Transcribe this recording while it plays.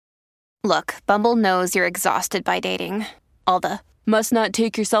Look, Bumble knows you're exhausted by dating. All the, must not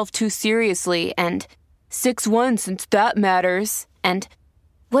take yourself too seriously, and 6'1" since that matters. And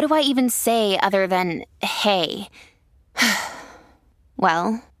what do I even say other than, hey?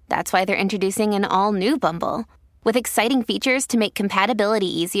 Well, that's why they're introducing an all-new Bumble, with exciting features to make compatibility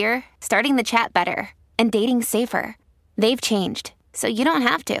easier, starting the chat better, and dating safer. They've changed, so you don't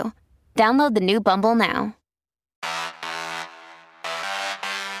have to. Download the new Bumble now.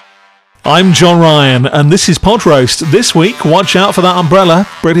 I'm John Ryan, and this is Pod Roast. This week, watch out for that umbrella,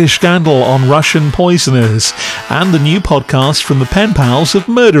 British scandal on Russian poisoners, and the new podcast from the pen pals of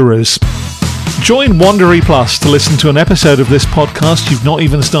murderers. Join Wondery Plus to listen to an episode of this podcast you've not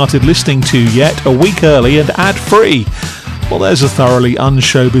even started listening to yet, a week early and ad-free. Well, there's a thoroughly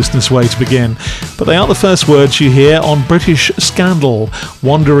un-show business way to begin, but they are the first words you hear on British Scandal,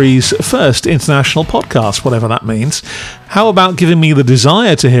 Wondery's first international podcast, whatever that means. How about giving me the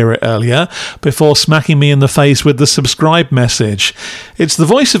desire to hear it earlier before smacking me in the face with the subscribe message? It's the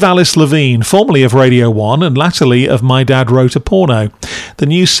voice of Alice Levine, formerly of Radio 1 and latterly of My Dad Wrote a Porno. The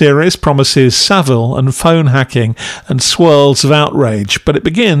new series promises Savile and phone hacking and swirls of outrage, but it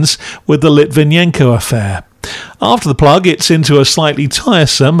begins with the Litvinenko affair. After the plug, it's into a slightly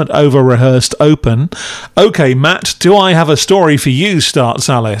tiresome and over-rehearsed open. "OK, Matt, do I have a story for you?" starts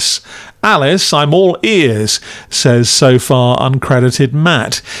Alice. "Alice, I'm all ears," says so far uncredited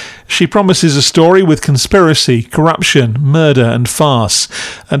Matt. She promises a story with conspiracy, corruption, murder and farce,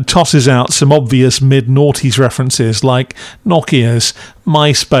 and tosses out some obvious mid-noughties references like Nokias,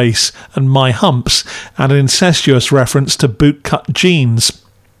 MySpace and My Humps, and an incestuous reference to bootcut jeans.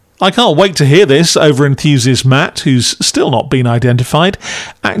 "I can't wait to hear this," over-enthuses Matt, who's still not been identified.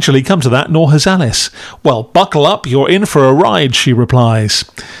 "Actually, come to that, nor has Alice." "Well, buckle up, you're in for a ride," she replies.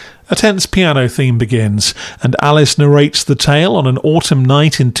 A tense piano theme begins, and Alice narrates the tale on an autumn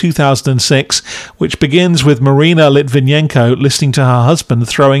night in 2006, which begins with Marina Litvinenko listening to her husband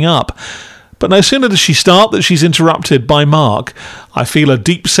throwing up. But no sooner does she start that she's interrupted by Mark. "I feel a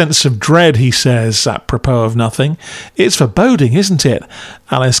deep sense of dread," he says, apropos of nothing. "It's foreboding, isn't it?"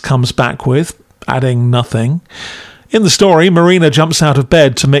 Alice comes back with, adding nothing. In the story, Marina jumps out of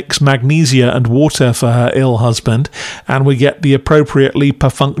bed to mix magnesia and water for her ill husband, and we get the appropriately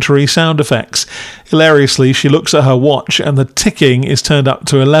perfunctory sound effects. Hilariously, she looks at her watch and the ticking is turned up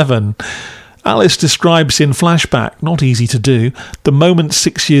to 11. Alice describes in flashback, not easy to do, the moment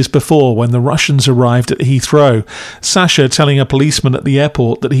 6 years before when the Russians arrived at Heathrow, Sasha telling a policeman at the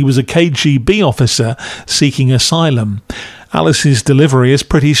airport that he was a KGB officer seeking asylum. Alice's delivery is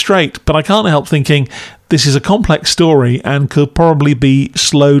pretty straight, but I can't help thinking this is a complex story and could probably be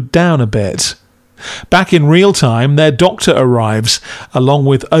slowed down a bit. Back in real time, their doctor arrives, along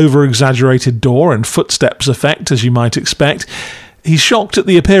with over-exaggerated door and footsteps effect, as you might expect. He's shocked at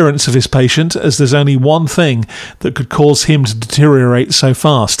the appearance of his patient, as there's only one thing that could cause him to deteriorate so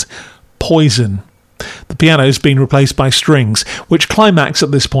fast: poison. The piano's been replaced by strings, which climax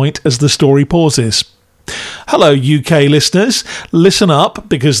at this point as the story pauses. "Hello, UK listeners. Listen up,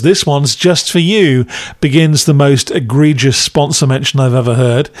 because this one's just for you," begins the most egregious sponsor mention I've ever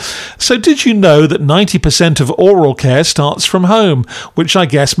heard. "So did you know that 90% of oral care starts from home? Which I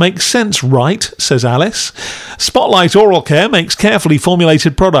guess makes sense, right?" says Alice. "Spotlight Oral Care makes carefully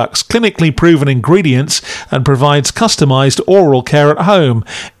formulated products, clinically proven ingredients, and provides customised oral care at home.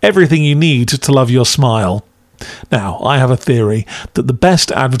 Everything you need to love your smile." Now, I have a theory that the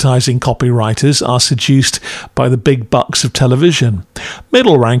best advertising copywriters are seduced by the big bucks of television.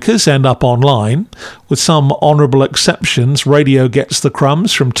 Middle rankers end up online. With some honourable exceptions, radio gets the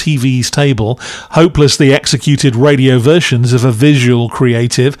crumbs from TV's table, hopelessly executed radio versions of a visual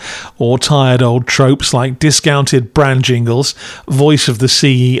creative, or tired old tropes like discounted brand jingles, voice of the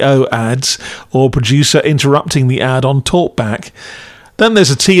CEO ads, or producer interrupting the ad on talkback. Then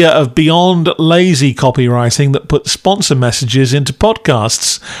there's a tier of beyond lazy copywriting that puts sponsor messages into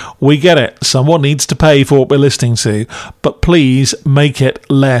podcasts. We get it. Someone needs to pay for what we're listening to, but please make it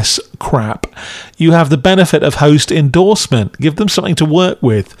less crap. You have the benefit of host endorsement. Give them something to work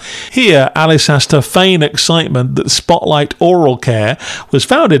with. Here, Alice has to feign excitement that Spotlight Oral Care was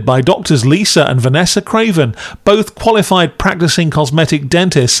founded by doctors Lisa and Vanessa Craven, both qualified practicing cosmetic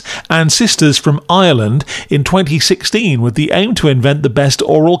dentists and sisters from Ireland, in 2016 with the aim to invent the best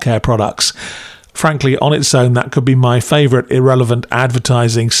oral care products. Frankly, on its own, that could be my favourite irrelevant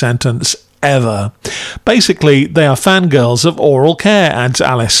advertising sentence ever. Basically, they are fangirls of oral care, adds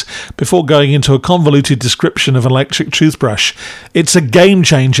Alice, before going into a convoluted description of an electric toothbrush. It's a game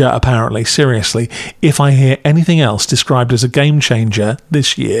changer, apparently. Seriously, if I hear anything else described as a game changer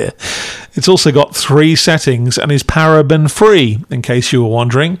this year. It's also got 3 settings and is paraben-free, in case you were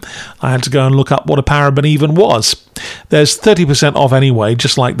wondering. I had to go and look up what a paraben even was. There's 30% off anyway,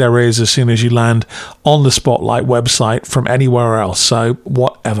 just like there is as soon as you land on the Spotlight website from anywhere else, so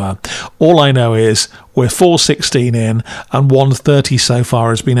whatever. All I know is we're 4.16 in and 1.30 so far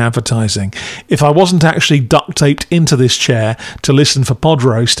has been advertising. If I wasn't actually duct taped into this chair to listen for Pod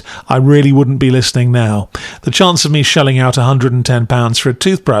Roast, I really wouldn't be listening now. The chance of me shelling out £110 for a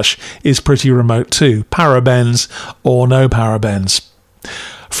toothbrush is pretty remote too, parabens or no parabens.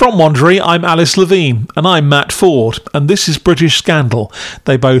 From Wondery, I'm Alice Levine, and I'm Matt Ford, and this is British Scandal.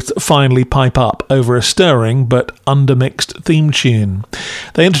 They both finally pipe up over a stirring but undermixed theme tune.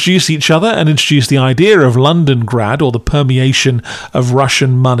 They introduce each other and introduce the idea of Londongrad, or the permeation of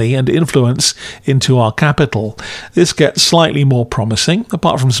Russian money and influence into our capital. This gets slightly more promising.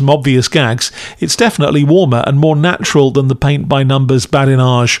 Apart from some obvious gags, it's definitely warmer and more natural than the paint-by-numbers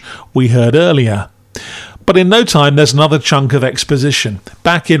badinage we heard earlier. But in no time, there's another chunk of exposition.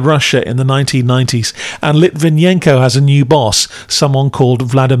 Back in Russia in the 1990s, and Litvinenko has a new boss, someone called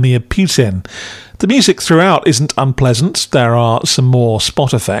Vladimir Putin. The music throughout isn't unpleasant. There are some more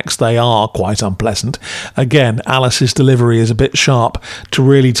spot effects. They are quite unpleasant. Again, Alice's delivery is a bit sharp to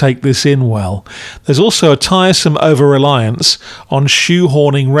really take this in well. There's also a tiresome over-reliance on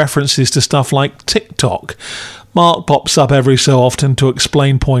shoehorning references to stuff like TikTok. Mark pops up every so often to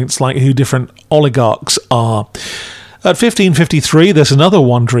explain points like who different oligarchs are. At 15:53, there's another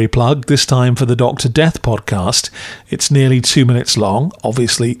Wondery plug, this time for the Dr. Death podcast. It's nearly 2 minutes long,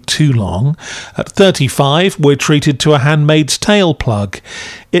 obviously too long. At 35, we're treated to a Handmaid's Tale plug.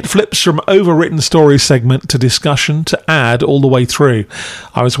 It flips from overwritten story segment to discussion to ad all the way through.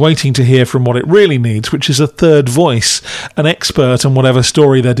 I was waiting to hear from what it really needs, which is a third voice, an expert on whatever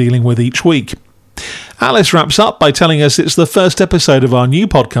story they're dealing with each week. Alice wraps up by telling us it's the first episode of our new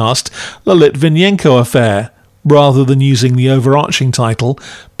podcast, The Litvinenko Affair, rather than using the overarching title,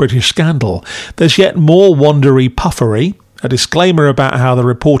 British Scandal. There's yet more Wondery puffery, a disclaimer about how the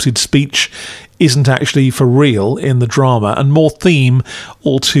reported speech isn't actually for real in the drama, and more theme,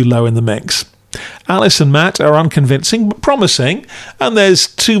 all too low in the mix. Alice and Matt are unconvincing but promising, and there's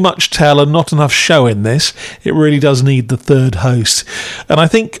too much tell and not enough show in this. It really does need the third host. And I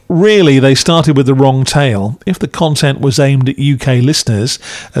think really they started with the wrong tale. If the content was aimed at UK listeners,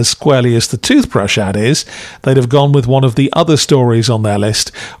 as squarely as the toothbrush ad is, they'd have gone with one of the other stories on their list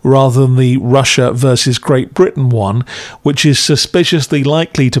rather than the Russia versus Great Britain one, which is suspiciously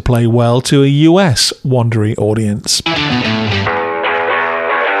likely to play well to a US Wondery audience.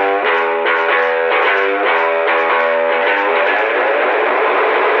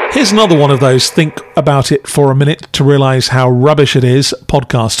 Here's another one of those think about it for a minute to realise how rubbish it is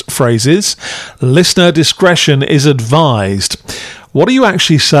podcast phrases. Listener discretion is advised. What are you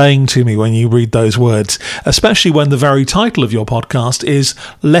actually saying to me when you read those words? Especially when the very title of your podcast is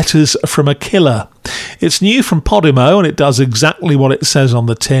Letters from a Killer. It's new from Podimo and it does exactly what it says on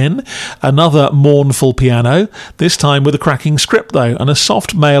the tin. Another mournful piano, this time with a cracking script though, and a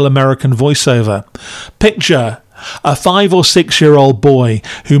soft male American voiceover. Picture a 5 or 6 year old boy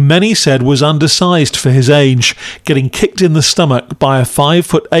who many said was undersized for his age, getting kicked in the stomach by a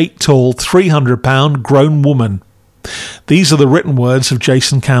 5'8" tall, 300-pound grown woman. These are the written words of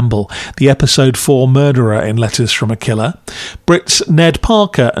Jason Campbell, the episode 4 murderer in Letters from a Killer. Brits Ned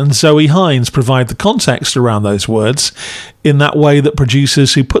Parker and Zoe Hines provide the context around those words in that way that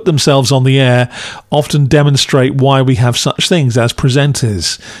producers who put themselves on the air often demonstrate why we have such things as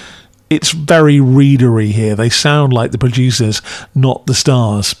presenters. It's very readery here. They sound like the producers, not the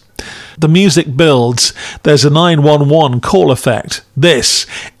stars. The music builds. There's a 911 call effect. This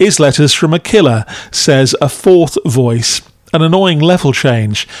is Letters from a Killer, says a fourth voice. An annoying level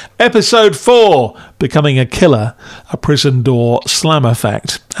change. Episode 4, Becoming a Killer, a prison door slam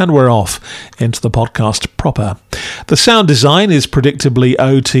effect. And we're off into the podcast proper. The sound design is predictably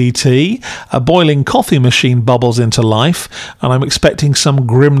OTT. A boiling coffee machine bubbles into life, and I'm expecting some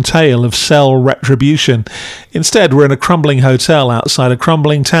grim tale of cell retribution. Instead, we're in a crumbling hotel outside a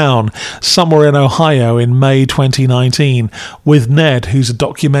crumbling town, somewhere in Ohio in May 2019, with Ned, who's a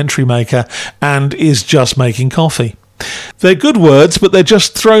documentary maker and is just making coffee. They're good words, but they're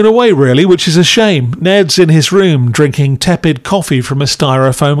just thrown away, really, which is a shame. Ned's in his room drinking tepid coffee from a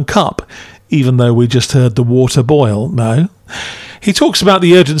styrofoam cup, even though we just heard the water boil. No. He talks about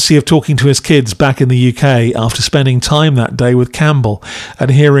the urgency of talking to his kids back in the UK after spending time that day with Campbell and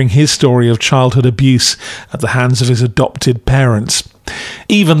hearing his story of childhood abuse at the hands of his adopted parents.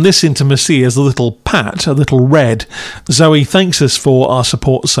 Even this intimacy is a little pat, a little red. Zoe thanks us for our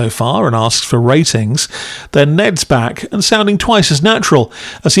support so far and asks for ratings. Then Ned's back and sounding twice as natural,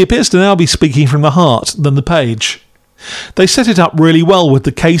 as he appears to now be speaking from the heart than the page. They set it up really well with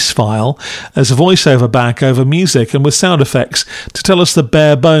the case file as a voiceover back over music and with sound effects to tell us the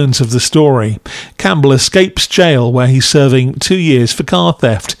bare bones of the story. Campbell escapes jail where he's serving 2 years for car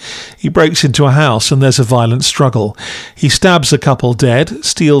theft. He breaks into a house and there's a violent struggle. He stabs a couple dead,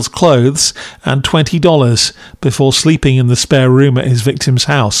 steals clothes and $20 before sleeping in the spare room at his victim's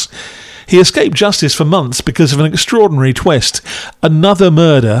house. He escaped justice for months because of an extraordinary twist. Another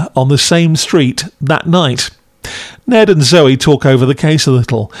murder on the same street that night. Ned and Zoe talk over the case a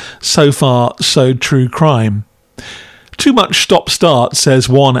little. So far, so true crime. Too much stop-start, says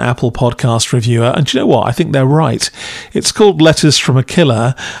one Apple podcast reviewer, and do you know what? I think they're right. It's called Letters from a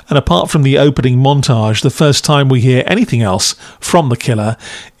Killer, and apart from the opening montage, the first time we hear anything else from the killer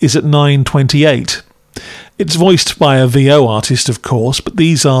is at 9:28. It's voiced by a VO artist, of course, but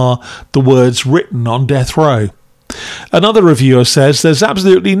these are the words written on death row. Another reviewer says there's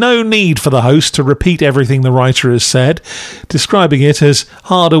absolutely no need for the host to repeat everything the writer has said, describing it as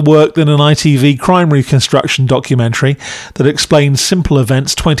harder work than an ITV crime reconstruction documentary that explains simple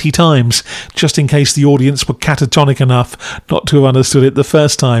events 20 times, just in case the audience were catatonic enough not to have understood it the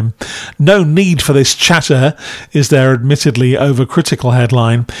first time. No need for this chatter is their admittedly overcritical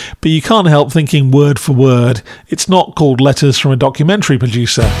headline, but you can't help thinking word for word, it's not called Letters from a Documentary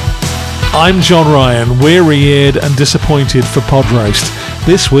Producer. I'm John Ryan, weary-eared and disappointed for Pod Roast.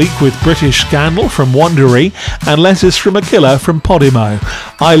 This week with British Scandal from Wondery and Letters from a Killer from Podimo.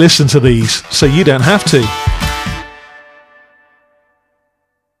 I listen to these, so you don't have to.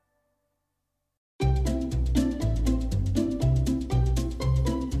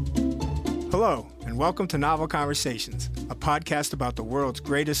 Hello, and welcome to Novel Conversations, a podcast about the world's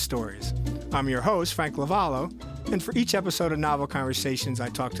greatest stories. I'm your host, Frank Lavallo, and for each episode of Novel Conversations, I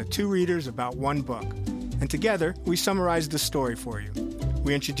talk to two readers about one book. And together, we summarize the story for you.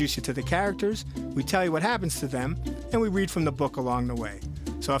 We introduce you to the characters, we tell you what happens to them, and we read from the book along the way.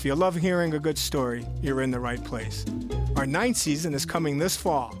 So if you love hearing a good story, you're in the right place. Our 9th season is coming this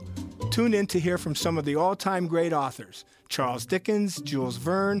fall. Tune in to hear from some of the all-time great authors, Charles Dickens, Jules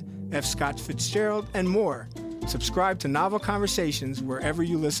Verne, F. Scott Fitzgerald, and more. Subscribe to Novel Conversations wherever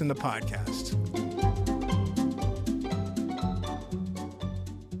you listen to podcasts.